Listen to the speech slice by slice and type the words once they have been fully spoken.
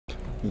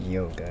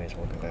Yo guys,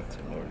 welcome back to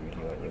another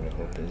video. I really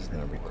hope this is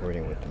not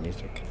recording with the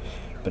music,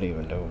 but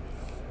even though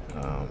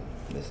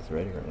this is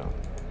ready or not,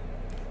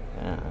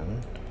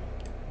 and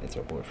it's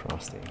our boy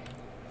Frosty.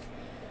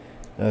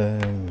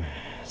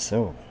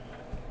 So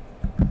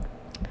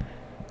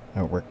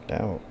I worked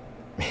out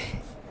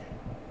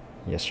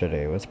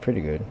yesterday. It was pretty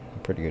good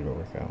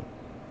workout.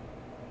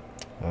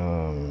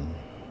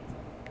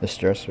 The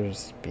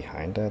stressors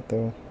behind that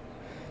though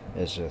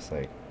is just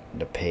like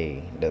the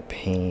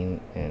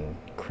pain and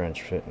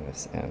crunch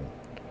fitness and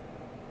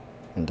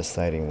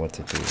deciding what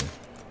to do,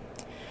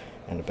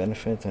 and the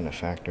benefits and the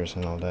factors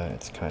and all that.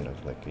 It's kind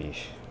of like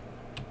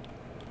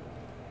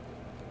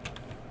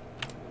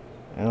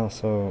and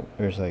also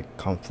there's like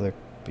conflict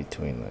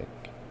between like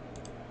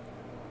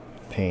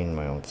paying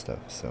my own stuff,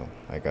 so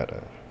I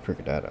gotta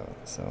figure that out.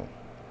 So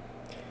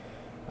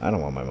I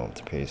don't want my mom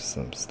to pay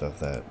some stuff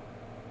that,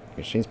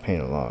 because she's paying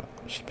a lot.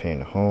 She's paying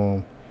the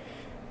home.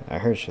 I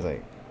heard she's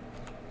like,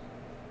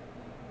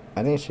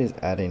 I think she's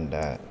adding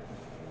that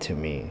to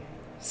me,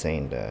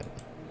 saying that,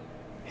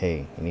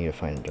 hey, you need to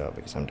find a job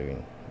because I'm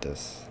doing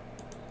this.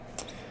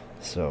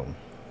 So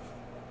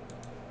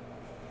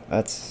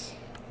that's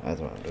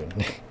what I'm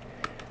doing.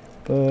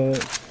 But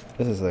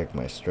this is like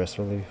my stress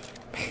relief.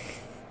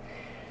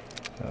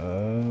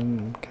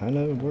 I'm kind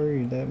of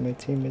worried that my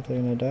teammates are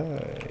gonna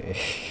die.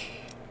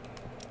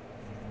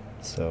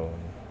 So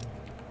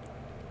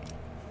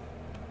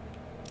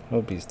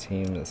hope these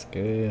teams is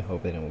good.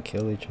 Hope they don't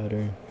kill each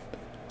other,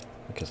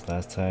 because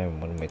last time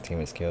one of my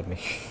teammates killed me.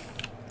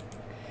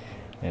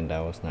 And that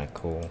was not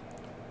cool.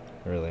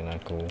 Really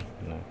not cool.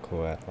 Not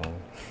cool at all.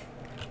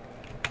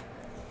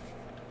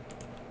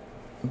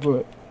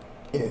 But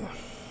yeah.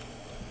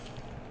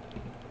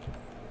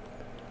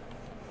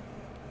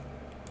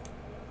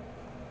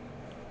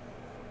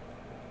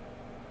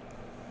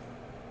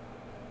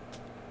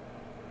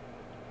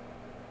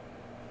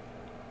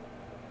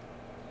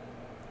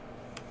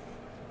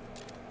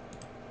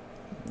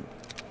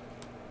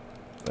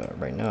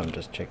 Right now I'm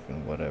just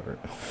checking whatever.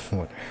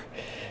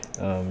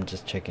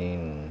 Just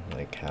checking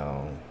like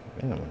how,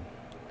 man,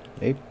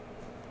 they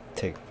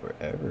take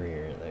forever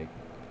here. Like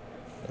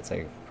it's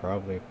like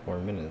probably 4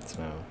 minutes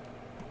now.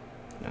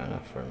 No,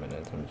 not 4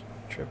 minutes, I'm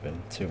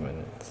tripping. 2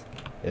 minutes.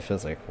 It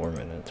feels like 4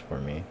 minutes for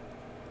me.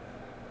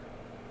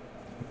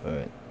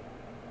 But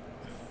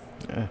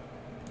yeah,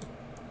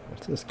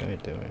 what's this guy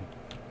doing?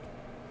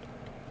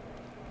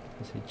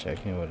 Is he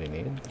checking what he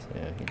needs?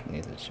 Yeah, he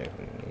needs to check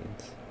what he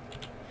needs.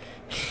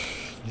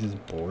 He's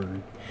just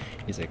bored.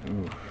 He's like,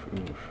 oof,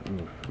 oof,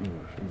 oof, oof,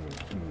 oof,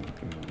 oof.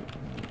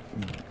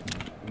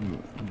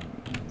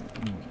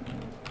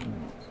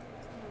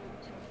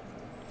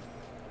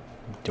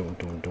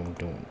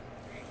 Don't.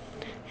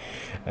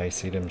 I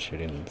see them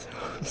shooting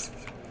themselves.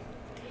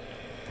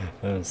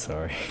 I'm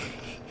sorry.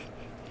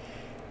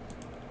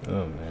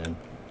 Oh man.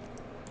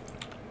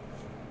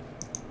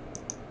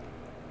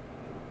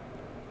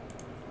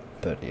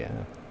 But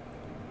yeah.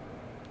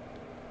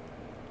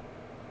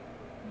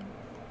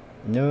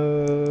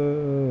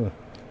 No,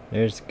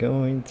 there's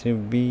going to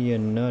be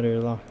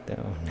another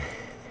lockdown.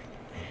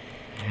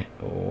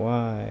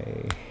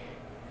 Why?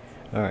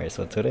 Alright,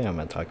 so today I'm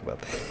gonna talk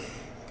about this.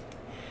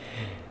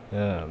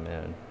 Oh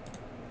man.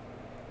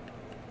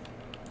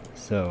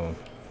 So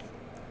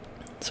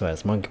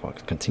as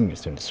monkeypox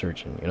continues to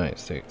surge in the United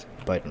States,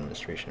 Biden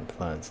administration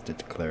plans to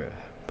declare a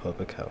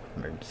public health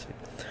emergency.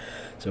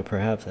 So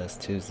perhaps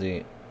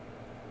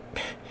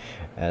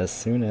as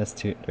soon as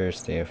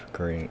Thursday,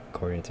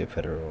 according to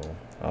federal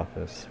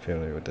office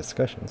familiar with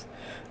discussions,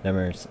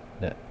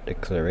 that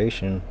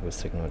declaration would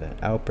signal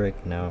that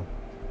outbreak now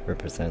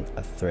represents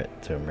a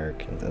threat to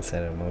Americans and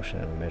set in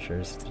motion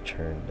measures to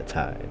turn the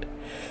tide.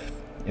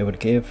 It would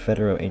give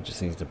federal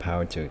agencies the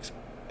power to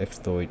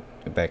exploit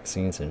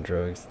vaccines and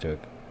drugs, to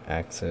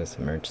access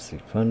emergency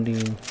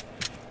funding,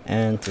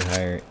 and to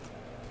hire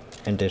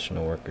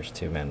additional workers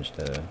to manage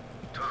the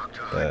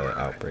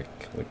outbreak,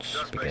 which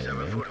began in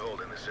May.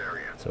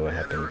 So it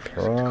happened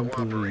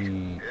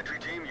probably. Entry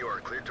team, you are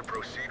cleared to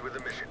proceed with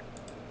the mission.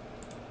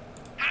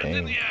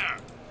 Dang.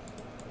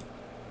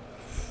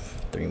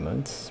 3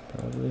 months,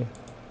 probably.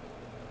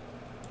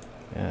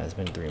 Yeah, it's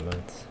been 3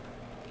 months.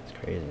 It's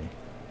crazy.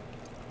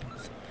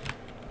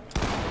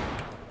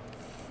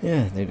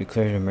 Yeah, they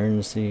declared an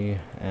emergency,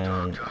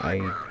 and I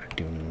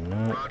do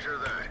not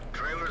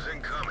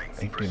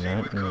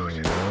know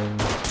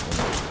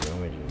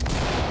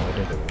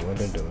what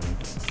they're doing.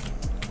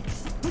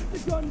 Put the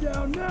gun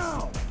down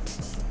now!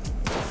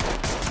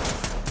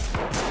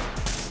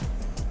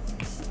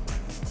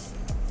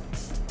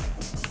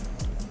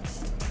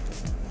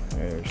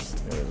 There's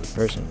a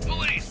person there.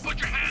 Police, put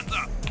your hands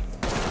up!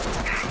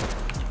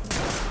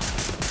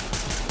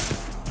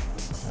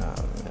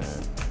 Oh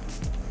man.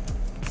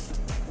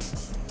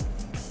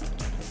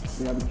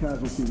 We have a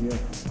casualty here.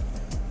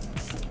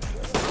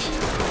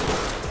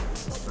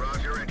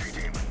 Roger, entry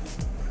team.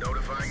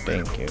 Notifying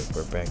Thank you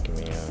for backing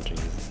me out,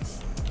 Jesus.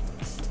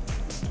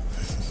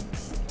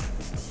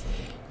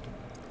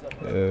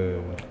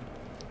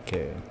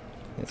 Okay.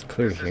 It's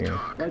clear This is here.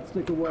 talk. Light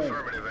stick away.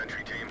 Affirmative,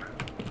 entry team.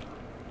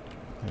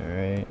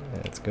 Alright,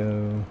 let's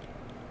go.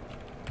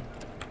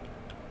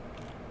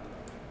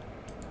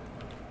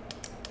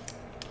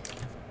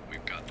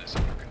 We've got this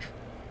under control.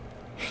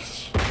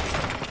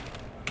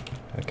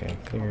 Okay,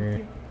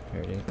 clear.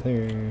 Everything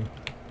clear.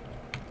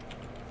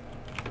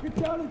 Get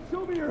down and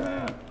show me your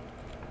hand.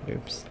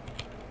 Oops.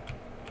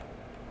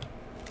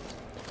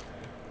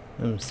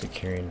 I'm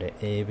securing the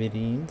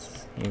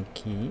evidence.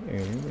 Okay,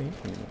 alright.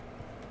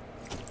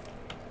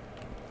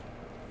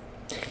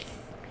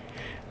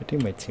 I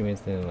think my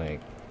teammates didn't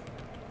like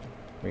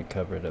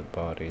recover the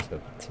bodies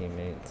of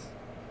teammates.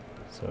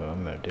 So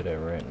I'm gonna do that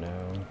right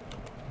now.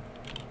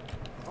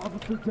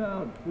 Officer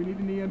down. We need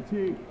an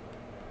EMT.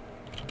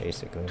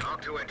 Basically.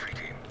 Talk to entry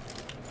team.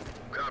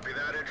 Copy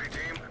that, entry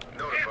team. Hands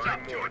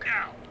Notifying up, do it morgue.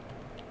 now.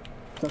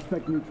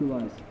 Suspect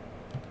neutralized.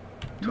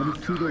 Let me Talk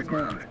see to high those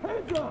ground. hands.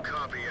 Hands up.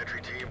 Copy,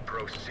 entry team.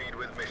 Proceed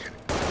with mission.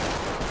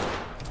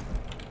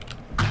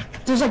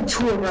 There's like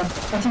 2 of them.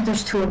 I think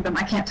there's 2 of them.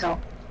 I can't tell.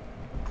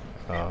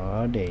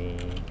 Aw,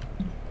 dang.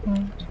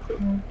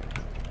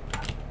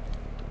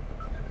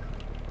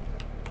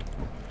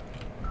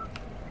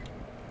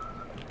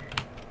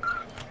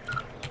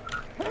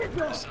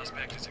 The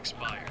suspect is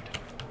expired.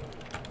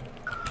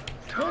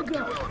 Talk to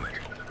Hands up. element.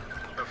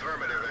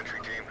 Affirmative, entry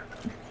team.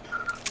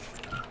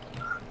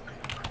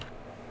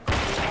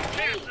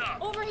 Hands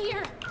up! Over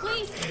here,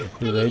 please.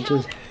 Did I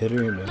just hit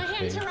her in the My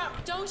face? hands are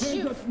up. Don't Hands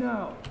shoot. up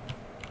now.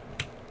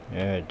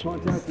 Yeah,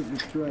 Contact jeez. is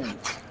restrained.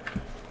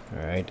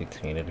 Alright,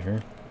 detained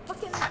her.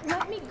 Fucking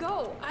let me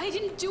go. I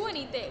didn't do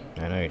anything.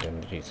 I know you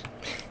didn't, jeez.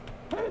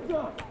 Hands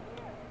up.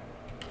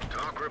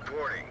 Talk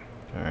reporting.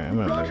 Alright, I'm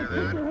gonna Roger move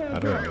that. you. How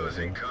do I Trailers move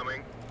you?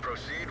 incoming.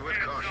 Proceed with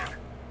Hands caution. up!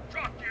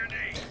 Drop to your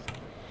knees!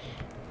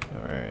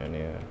 Alright, I need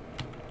to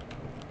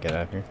get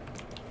out here.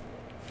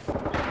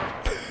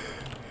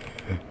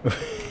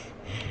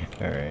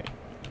 Alright,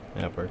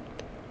 that worked.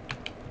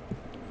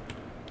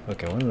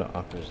 Okay, one of the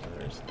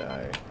officers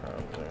died,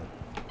 probably.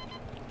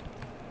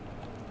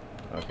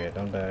 Okay,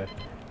 don't die.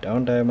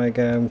 Don't die, my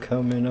guy. I'm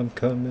coming, I'm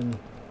coming.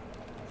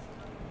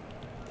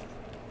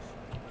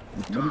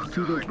 Let me Talk see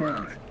to high those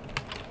ground. hands.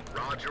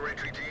 Roger,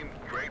 entry team.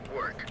 Great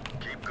work.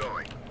 Keep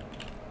going.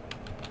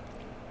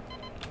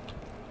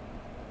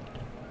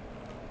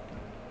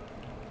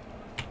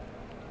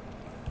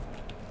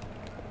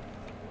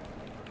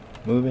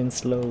 Moving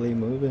slowly,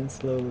 moving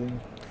slowly.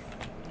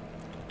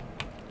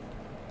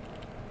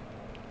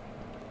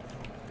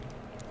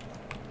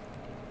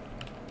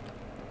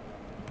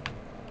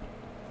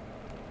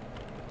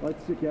 Light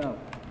stick out.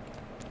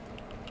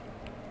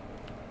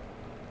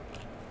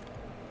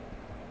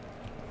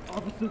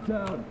 Officer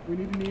down. We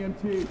need an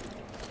EMT.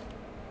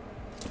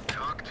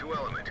 Talk to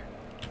element.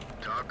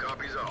 Talk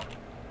copies all.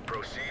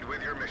 Proceed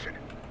with your mission.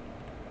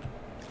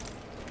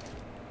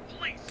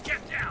 Police, get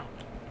down!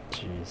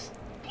 Jeez.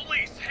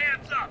 Police,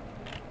 hands up!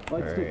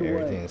 Light Alright, stick away.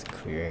 everything is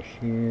clear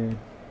here.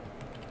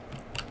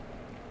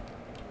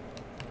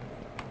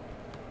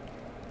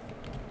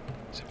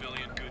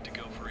 Civilian good to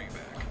go for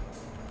evac.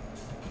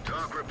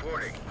 Talk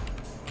reporting.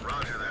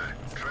 Roger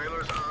that.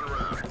 Trailers en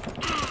route.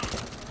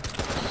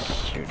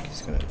 Shoot,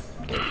 he's gonna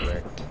get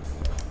wrecked.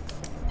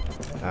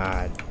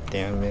 Ah,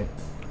 damn it.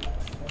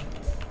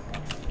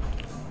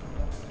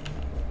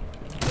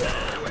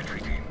 To entry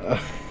team.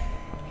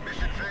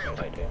 Mission failed.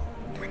 I did.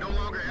 We no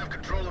longer have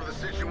control of the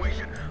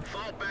situation.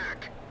 Fall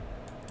back.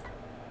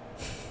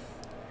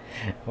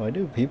 Why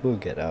do people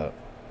get out?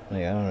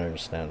 Like, I don't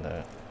understand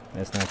that.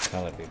 It's not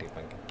Call of Duty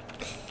bunking.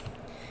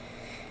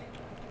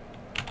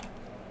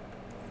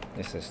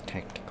 This is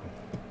tactical.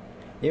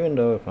 Even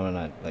though if I'm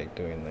not like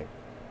doing like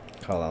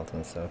call outs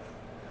and stuff.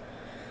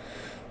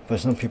 But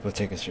some people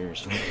take it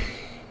seriously.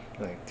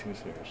 Like too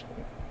seriously.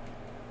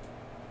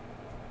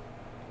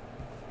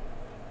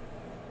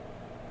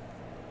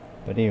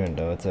 But even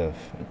though it's a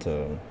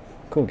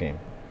cool game.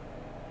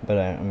 But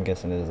I'm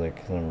guessing there's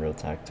like some real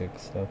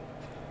tactics stuff.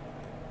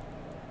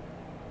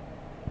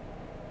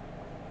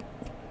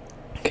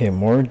 Okay,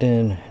 more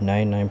than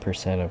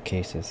 99% of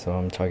cases, so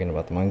I'm talking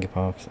about the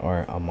monkeypox,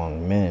 are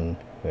among men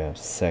who have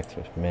sex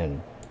with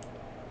men.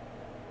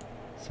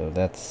 So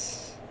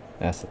that's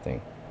the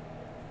thing.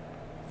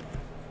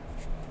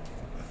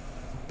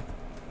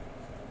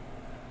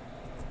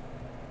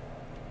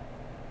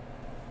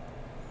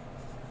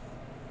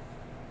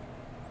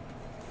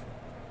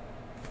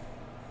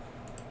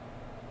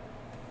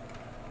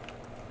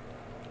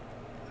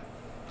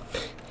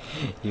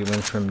 You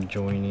went from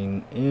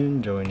joining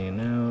in, joining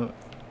out,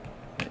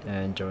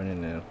 and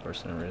joining in for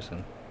some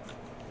reason.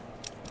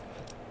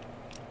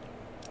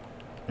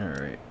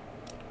 Alright.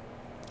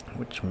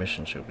 Which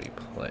mission should we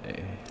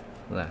play?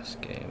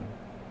 Last game.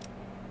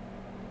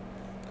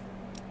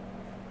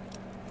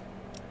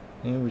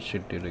 Maybe we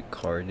should do the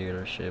car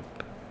dealership.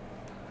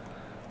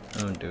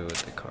 I'll do it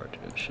with the car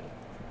dealership.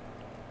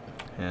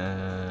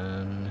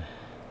 And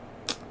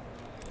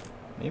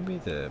maybe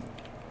the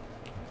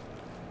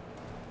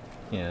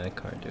the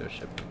car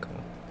dealership would be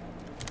cool.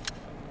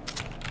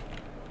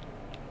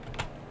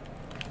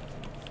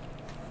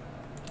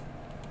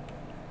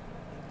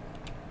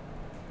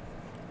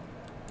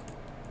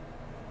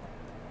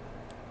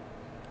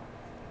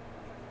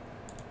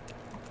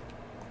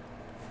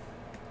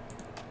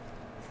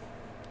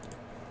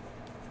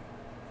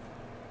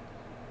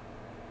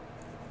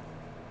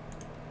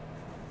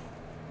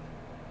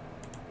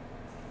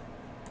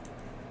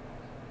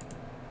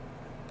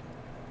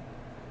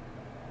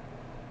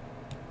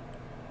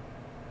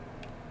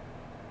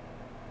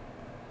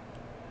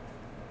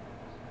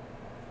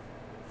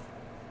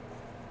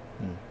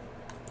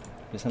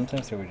 But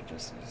sometimes I would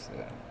just use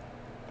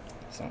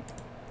some.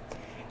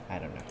 I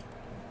don't know.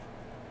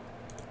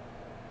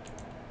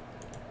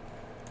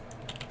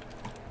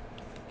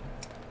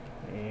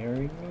 There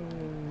we go.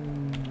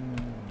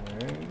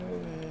 There we go.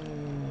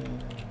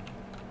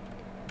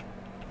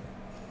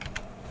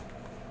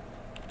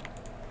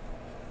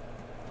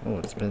 Oh,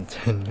 it's been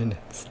 10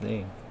 minutes.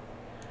 Dang.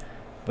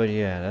 But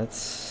yeah,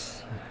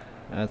 that's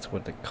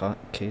what the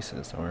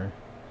cases are.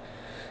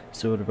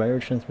 So the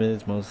virus transmitted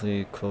is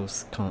mostly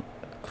close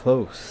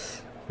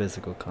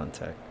physical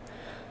contact.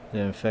 The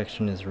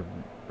infection is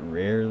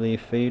rarely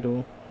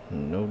fatal.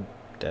 No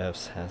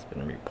deaths has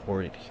been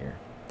reported here,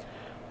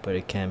 but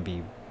it can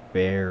be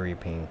very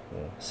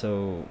painful.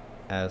 So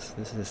as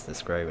this is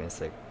describing, it's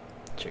like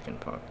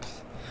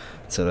chickenpox.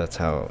 So that's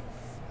how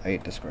I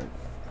describe it.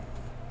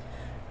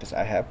 Because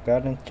I have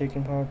gotten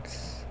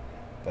chickenpox,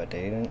 but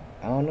they didn't.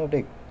 I don't know if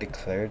they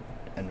declared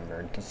an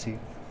emergency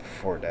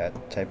for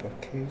that type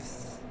of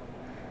case,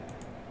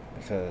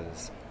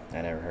 because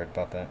I never heard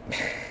about that.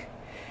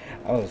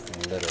 I was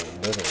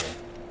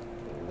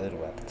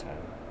little at the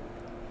time.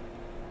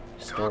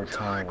 Story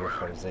time with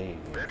Jose,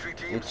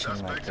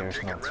 itching like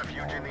there's no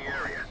tomorrow.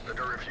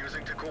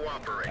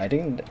 I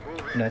think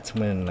that's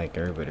when like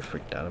everybody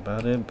freaked out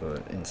about it,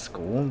 but in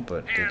school,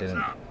 but they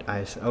didn't.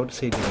 I would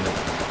say they didn't care.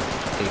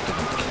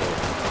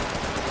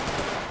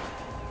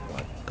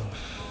 What the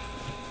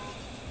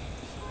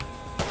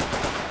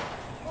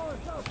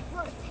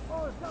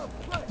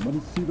Let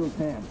me see those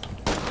hands.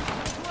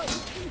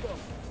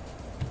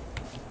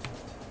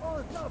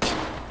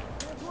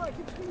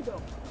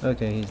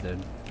 Okay, he's dead.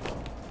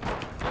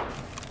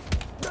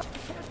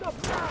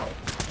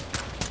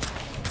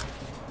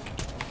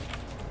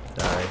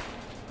 Die.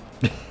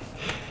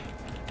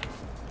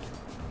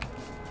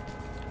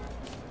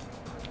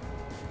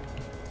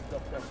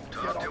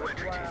 Talk to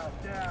entry team.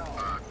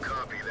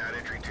 Copy that,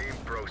 entry team.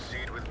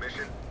 Proceed with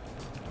mission.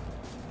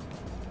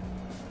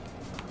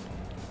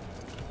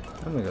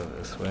 I'm gonna go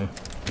this way.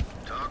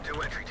 Talk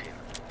to entry team.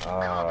 Oh,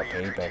 Copy,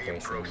 entry payback team.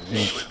 is Proceed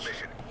easy. with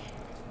mission.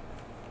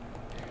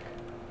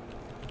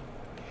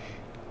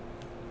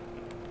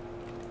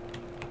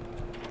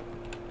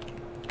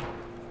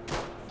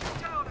 Get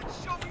down and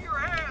show me your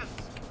hands!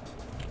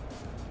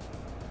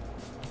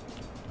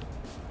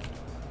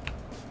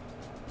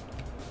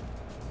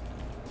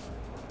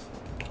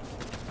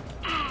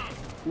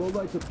 Low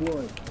light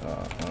deployed.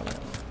 Oh,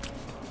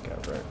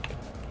 got wrecked.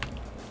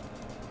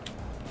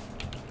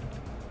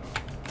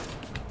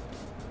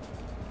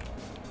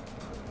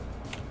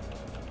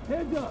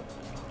 Hands up.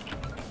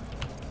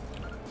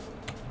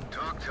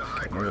 Talk to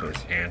high Look at ground.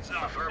 this here. Hands up!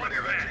 On Affirmative,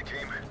 your entry head!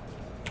 team.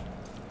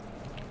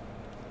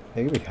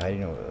 They could be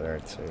hiding over there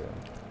too.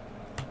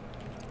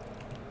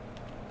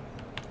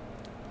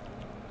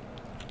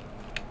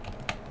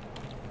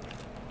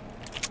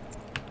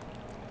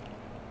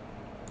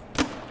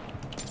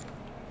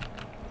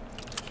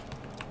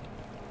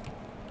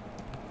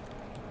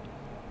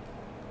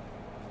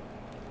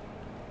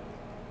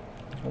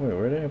 Oh wait,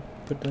 where did I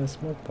put that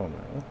smoke bomb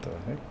at? What the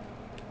heck?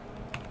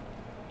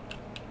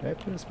 Did I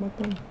put a smoke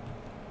bomb?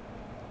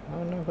 I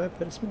don't know if I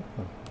put a smoke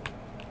bomb.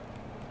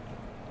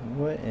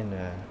 What in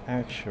the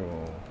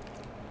actual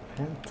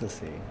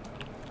fantasy?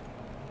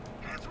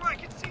 Hands where I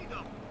can see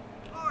them!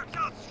 Arms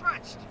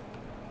outstretched!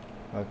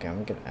 Okay,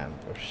 I'm gonna get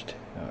ambushed.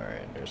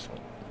 Alright, there's a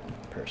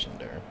person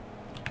there.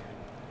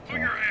 Put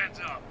your hands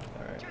up!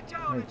 Alright, Get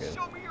down we're and good.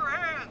 show me your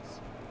hands!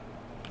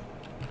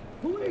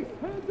 Police,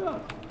 hands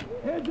up.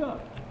 Hands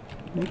up.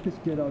 Make this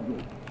get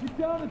ugly. Get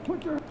down and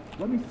put your...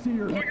 Let me see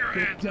your... Put your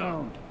Get hands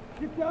down.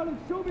 Get down and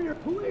show me your...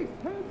 Police,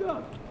 hands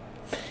up.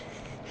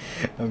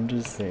 I'm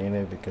just saying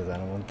it because I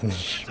don't want them to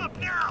Hands shoot up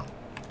me. now!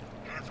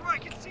 Hands where I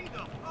can see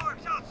them!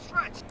 Arms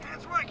outstretched!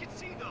 Hands where I can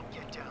see them!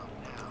 Get down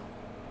now!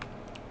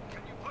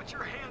 Can you put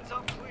your hands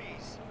up,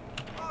 please?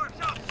 Arms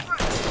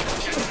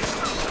outstretched! Get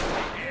down!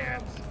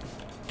 Hands!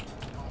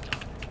 All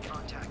done.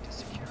 Contact is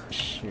secure.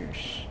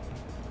 Shoosh.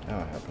 I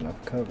don't have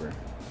enough cover.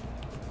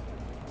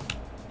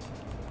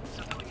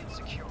 Civilian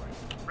secured.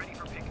 Ready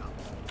for pickup.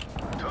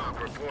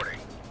 Talk reporting.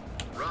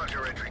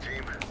 Roger, entry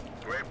team.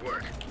 Great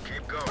work.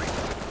 Keep going.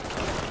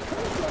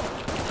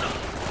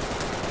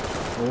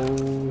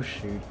 Oh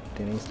shoot,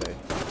 Denny's dead.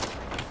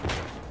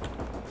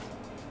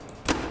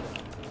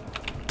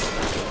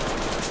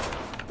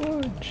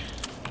 Fudge.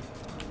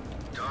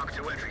 Talk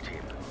to entry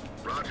team.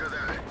 Roger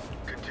that.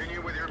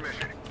 Continue with your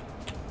mission.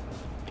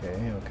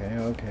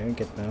 Okay,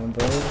 get down,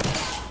 bro.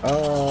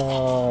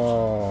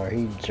 Oh,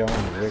 he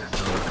John Wick me.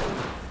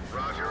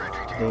 Roger,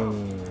 entry team.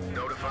 Dang.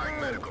 Notifying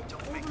medical.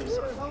 Don't make this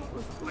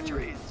ugly. Put your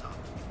hands up.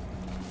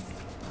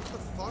 What the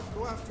fuck?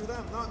 Go after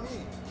them, not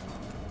me.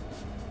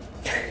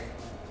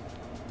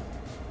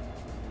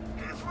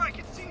 Hands where I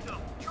can see them!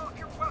 Drop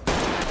your weapon!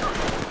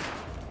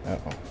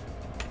 Uh-oh.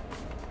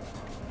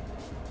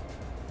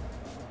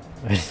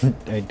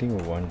 I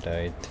think one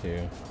died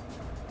too.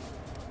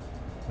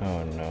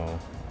 Oh no.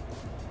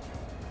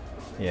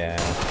 Yeah.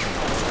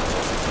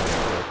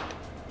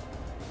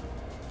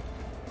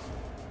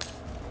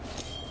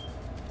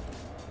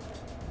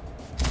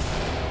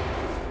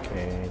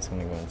 Okay. just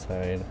gonna go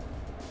inside.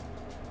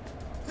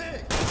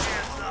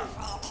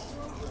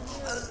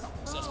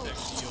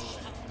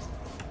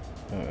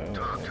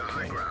 Talk to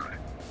high Okay. ground.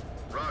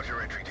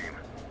 Roger, entry team.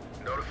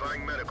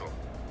 Notifying medical.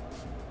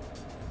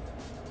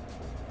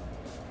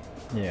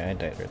 Yeah, I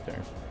died right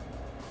there.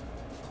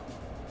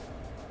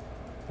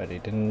 But he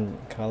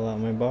didn't call out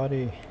my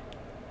body.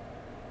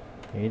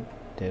 He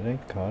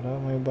didn't call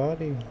out my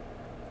body.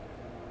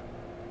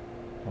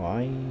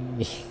 Why?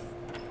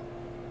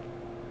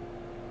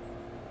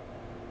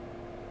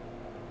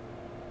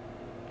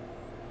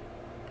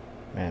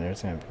 Man,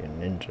 there's gonna be a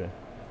ninja.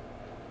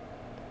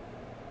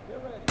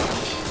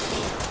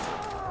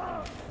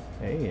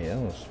 Hey, that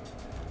was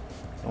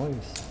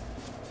nice.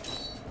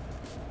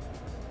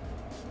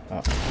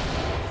 Oh.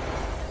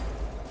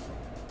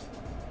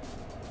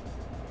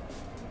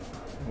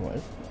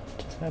 What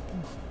just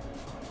happened?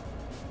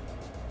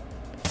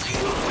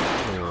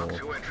 Talk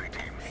to entry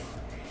team.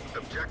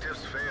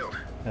 Objectives failed.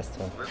 That's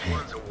tough. This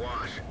one's a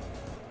wash.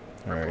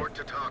 Alright. Report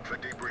to talk for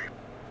debrief.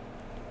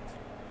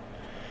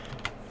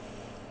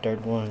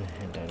 Third one,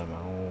 and then I'm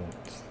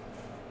out.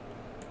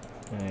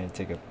 I need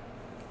to take a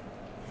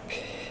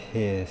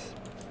piss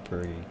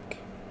break.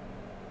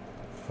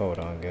 Hold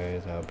on,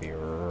 guys. I'll be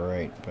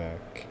right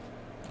back.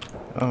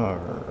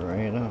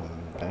 Alright,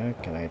 I'm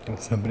back, and I think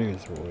somebody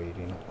was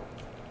waiting.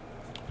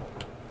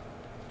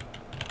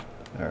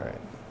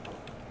 Alright.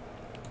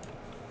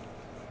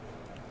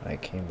 I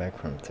came back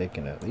from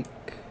taking a leak.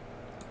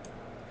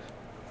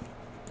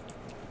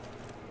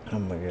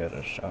 I'm gonna get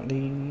a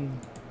shotty.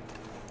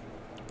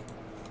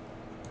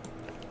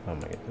 I'm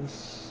gonna get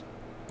this.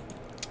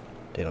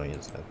 They don't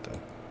use that though.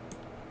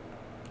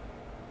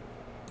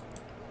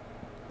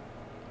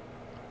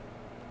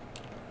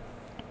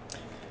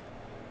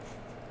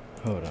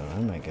 Hold on, I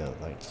might get a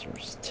light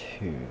source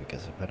too,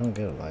 because if I don't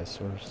get a light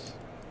source,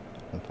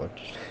 I'm fucked.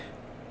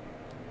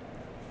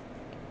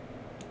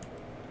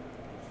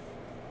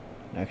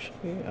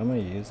 Actually, I'm gonna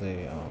use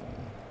a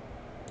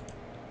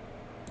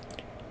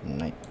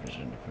night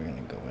vision if we're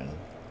gonna go in.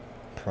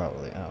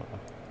 Probably, I don't know.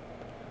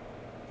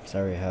 So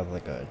I already have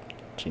like a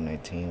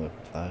G19 with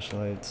a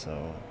flashlight,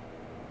 so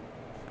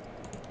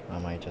I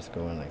might just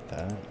go in like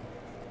that.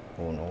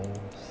 Who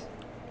knows?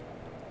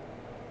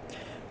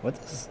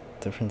 What's the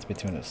difference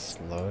between a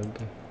slug?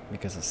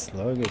 Because a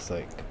slug is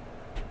like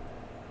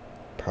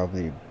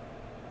probably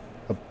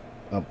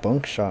a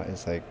bunk shot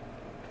is like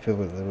filled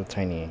with little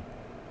tiny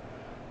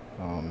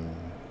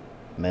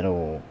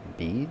metal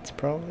beads,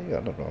 probably.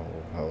 I don't know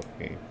how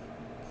they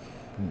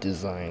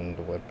designed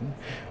the weapon,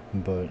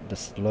 but the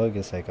slug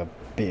is like a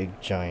big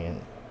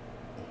giant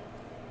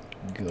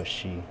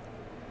gushy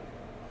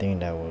thing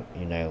that will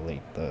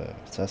annihilate the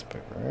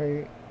suspect,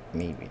 right?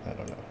 Maybe, I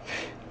don't know.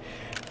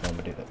 I'm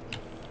gonna do that.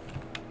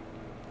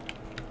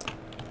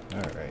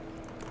 Alright.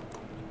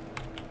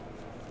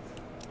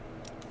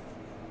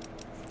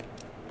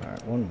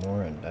 Alright, one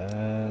more and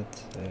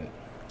that's it.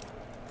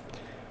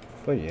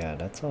 But yeah,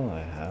 that's all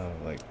I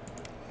have, like,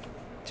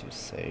 to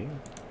say.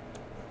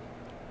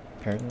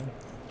 Apparently.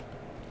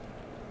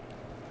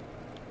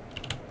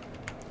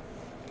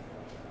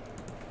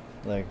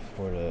 Like,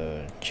 for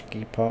the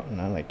chicky pox,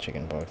 not like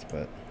chicken pox,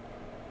 but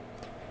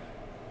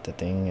the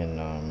thing in,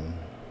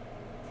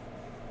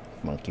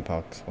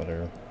 monkeypox,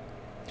 whatever.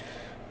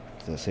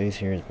 So it says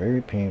here is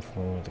very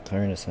painful,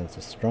 declaring a sense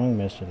of strong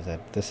message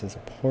that this is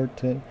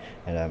important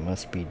and that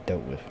must be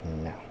dealt with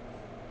now.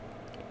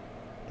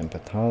 And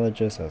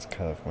pathologist, that's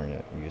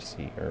California,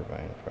 UC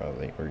Irvine,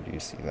 probably, or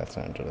UC Los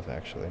Angeles,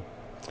 actually.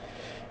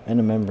 And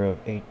a member of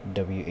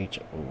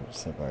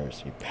WHO's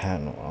advisory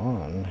panel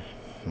on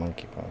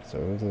monkeypox. So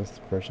who's this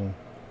person?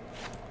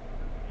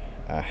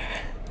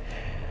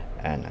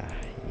 Anna.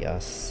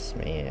 Yes,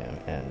 ma'am,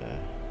 Anna.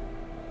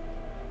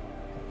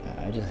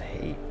 I just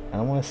hate, I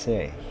don't want to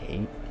say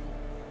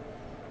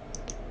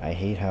I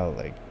hate how,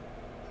 like,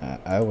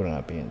 I would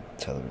not be in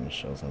television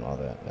shows and all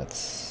that.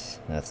 That's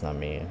not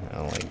me. I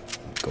don't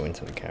like going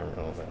to the camera and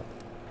all that.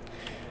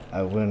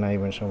 I would not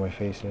even show my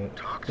face yet.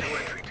 Talk to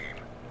entry team.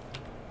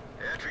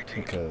 Entry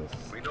team. Because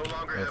we no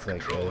longer have it's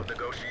like control of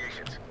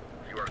negotiations.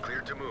 You are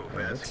cleared to move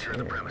and let's secure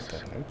hear the it.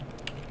 premises. What the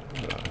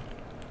heck?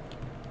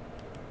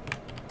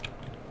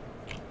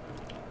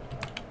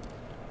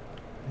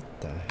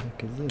 What the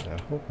heck is this?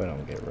 I hope I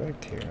don't get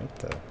wrecked here. What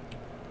the?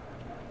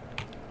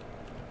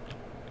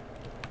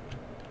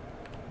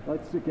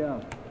 Lights stick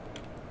out.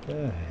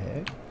 The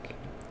heck?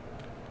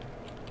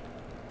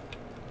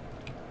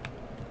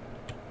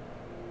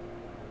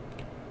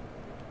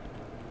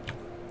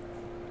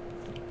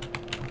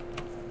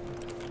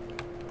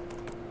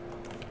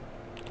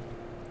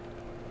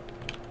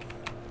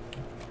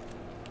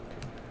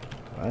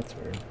 Oh, that's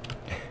weird.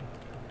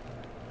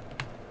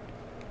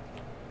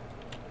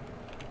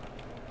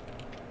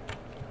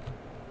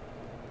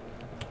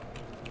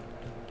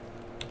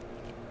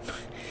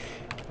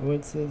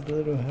 What's this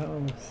little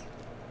house?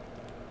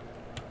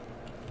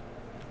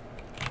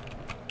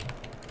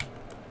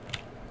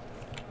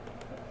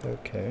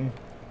 Okay.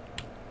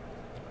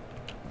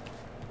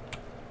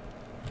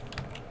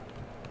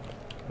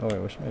 Oh wait,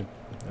 where's my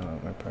Oh,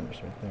 my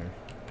partner's right there.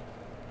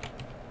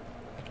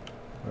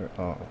 Where?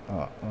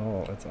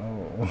 Oh, it's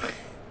oh.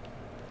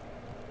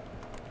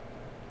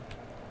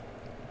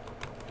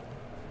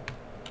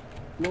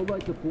 Low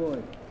light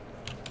deployed.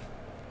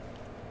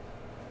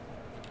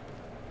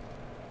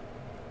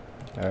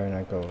 Alright,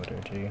 now go with her,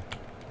 G.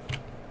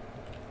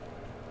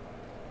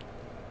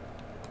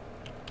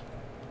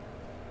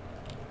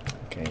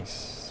 Okay.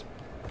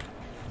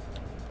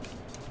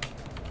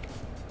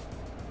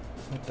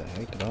 What the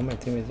heck? Did all my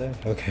teammates die?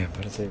 Okay, I'm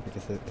about to say,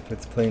 because if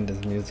it's playing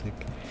this music,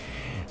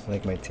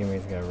 like my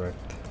teammates got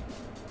wrecked.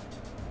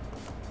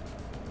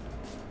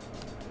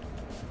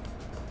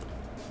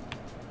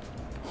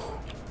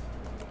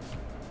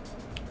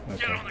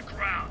 Okay. Get on the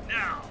ground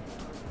now.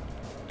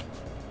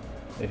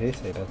 Did he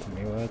say that to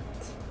me? What?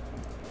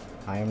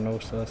 I am no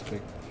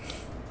suspect.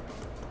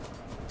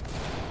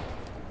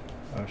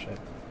 Oh shit.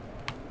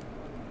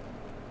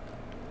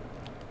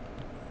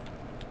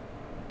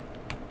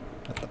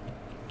 What the?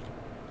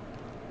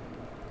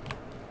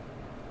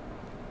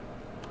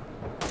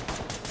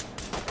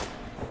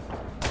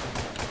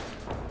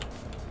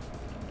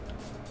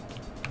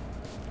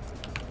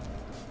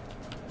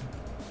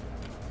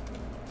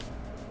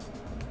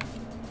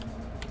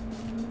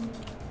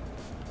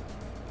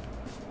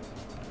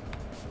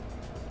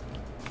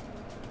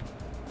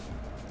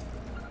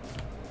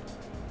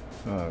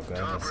 Oh god,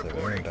 that's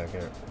civilian that got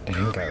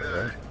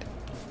wrecked.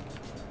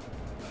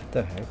 What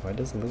the heck? Why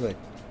does it look like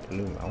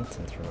blue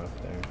mountains from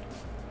up there?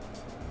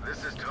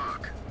 This is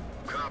TOC.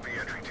 Copy,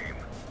 entry team.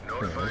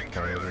 Notifying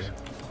trailers.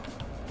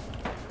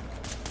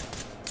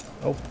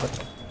 Oh, what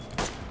the?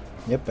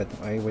 Yep,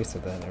 I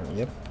wasted that.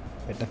 Yep,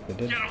 I definitely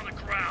did. Get on the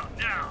ground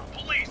now.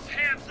 Police,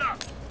 hands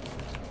up.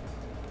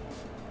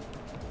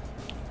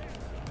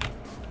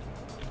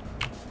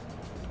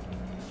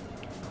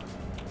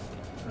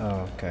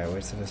 Oh, okay, I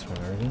wasted this one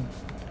already.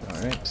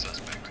 Alright.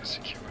 Suspect is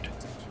secured.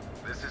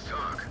 This is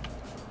TOC.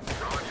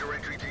 Roger,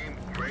 entry team.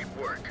 Great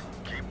work.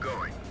 Keep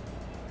going.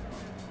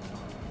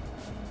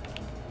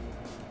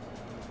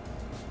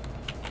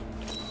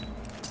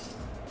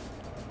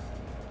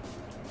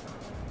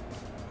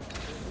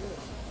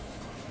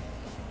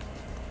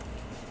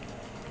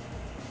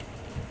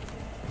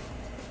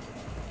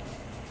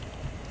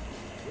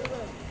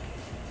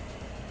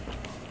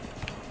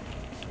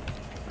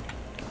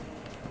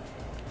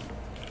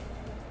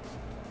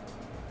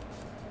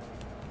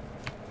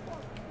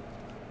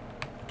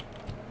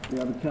 We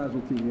have a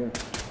casualty here.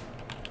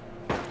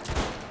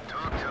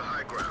 TOC to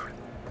high ground.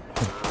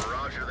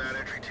 Roger that,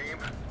 entry team.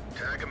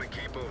 Tag him and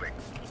keep moving.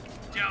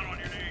 Down on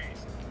your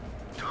knees.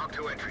 TOC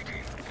to entry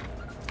team.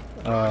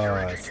 Oh, Roger,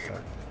 that entry team.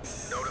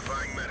 sucks.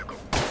 Notifying medical.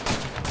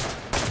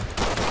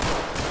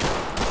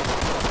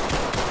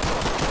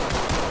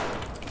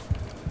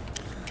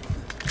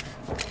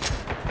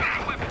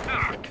 Weapon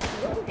knock.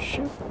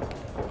 Shoot.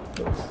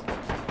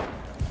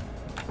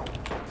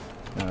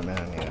 Oh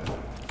man, yeah.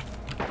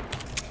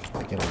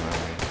 I get him out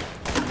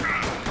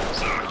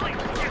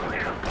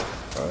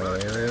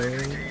Roger that,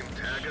 entry of team.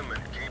 Tag him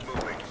and keep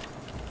moving.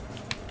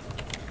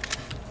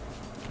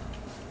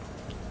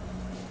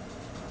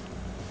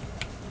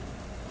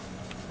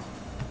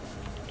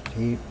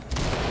 He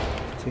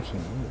think he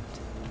moved.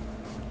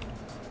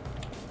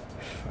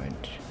 Fine.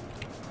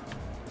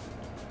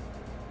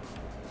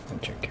 I'll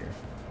check here.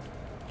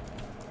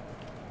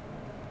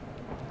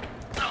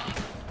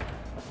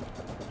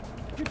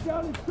 Get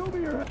down and show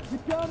me your hands.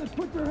 Get down and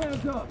put your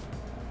hands up.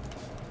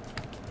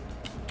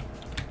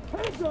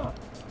 Hands up.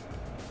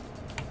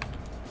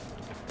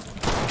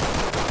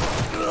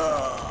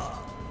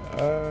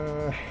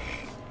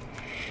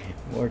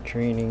 More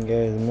training,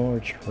 guys. More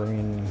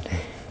training.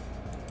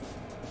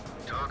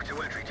 TOC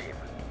to entry team.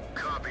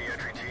 Copy,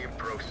 entry team.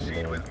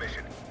 Proceed with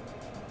mission.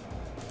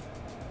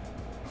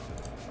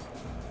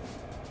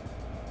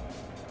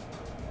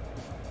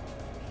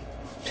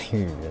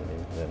 He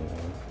really didn't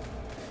know.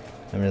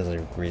 I'm just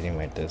like reading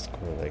my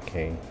Discord like,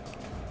 hey.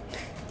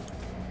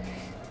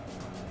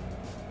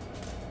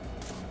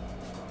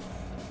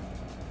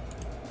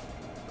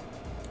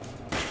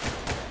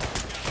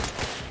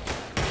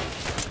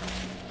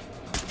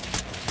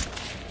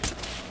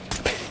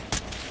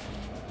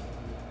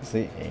 Is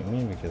he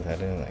aiming? Because I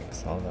didn't like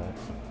saw that.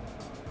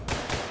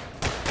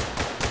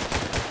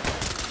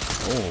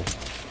 Oh,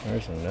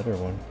 there's another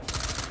one.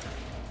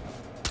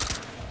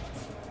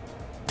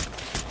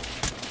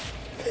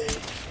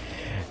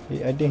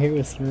 I think he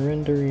was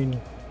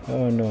surrendering.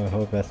 Oh no, I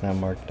hope that's not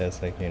marked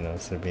as like, you know,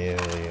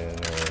 civilian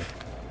or,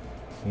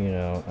 you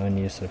know,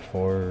 unused of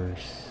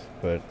force,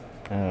 but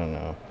I don't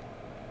know.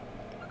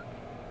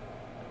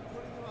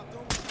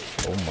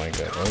 Oh my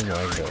god, oh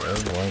my god,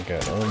 oh my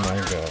god, oh my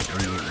god,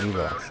 we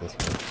lost this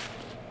one.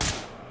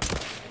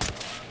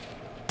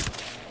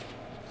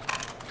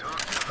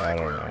 I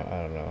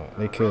don't know.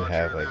 They could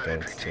have like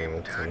guns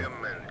too, Tag him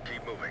and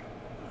keep moving.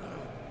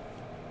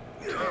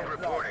 TOC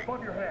reporting.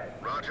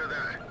 Roger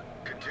that.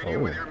 Continue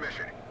with your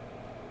mission.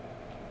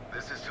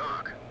 This is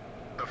TOC.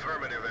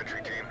 Affirmative,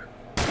 entry team.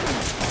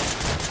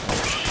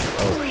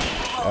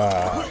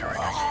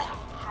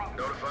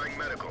 Notifying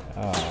medical.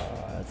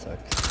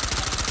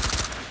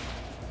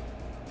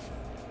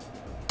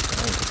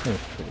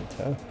 That's pretty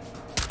tough.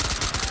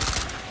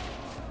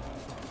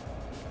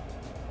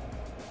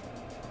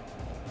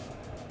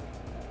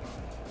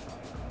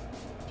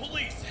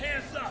 Police,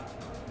 hands up!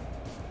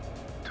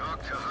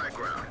 Talk to high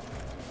ground.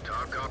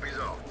 Talk copies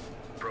all.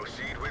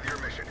 Proceed with your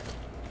mission.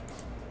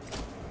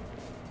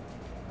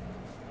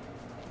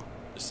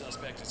 The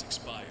suspect is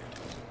expired.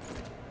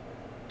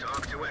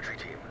 Talk to entry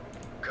team.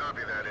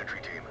 Copy that, entry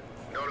team.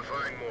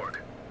 Notifying morgue.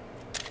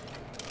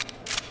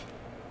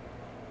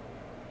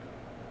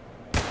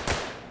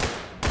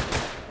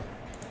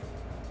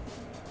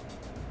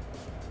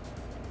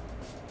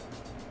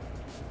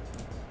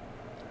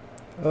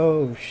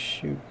 Oh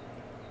shoot.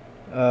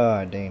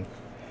 Oh dang.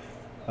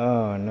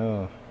 Oh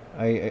no.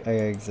 I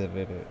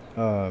exited it.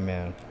 Oh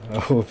man.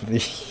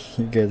 Hopefully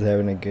you guys are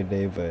having a good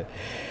day, but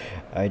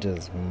I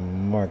just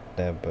marked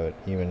that. But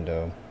even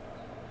though,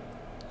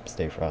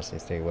 stay frosty,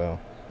 stay well.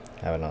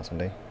 Have an awesome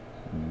day.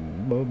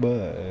 Bye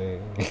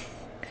bye.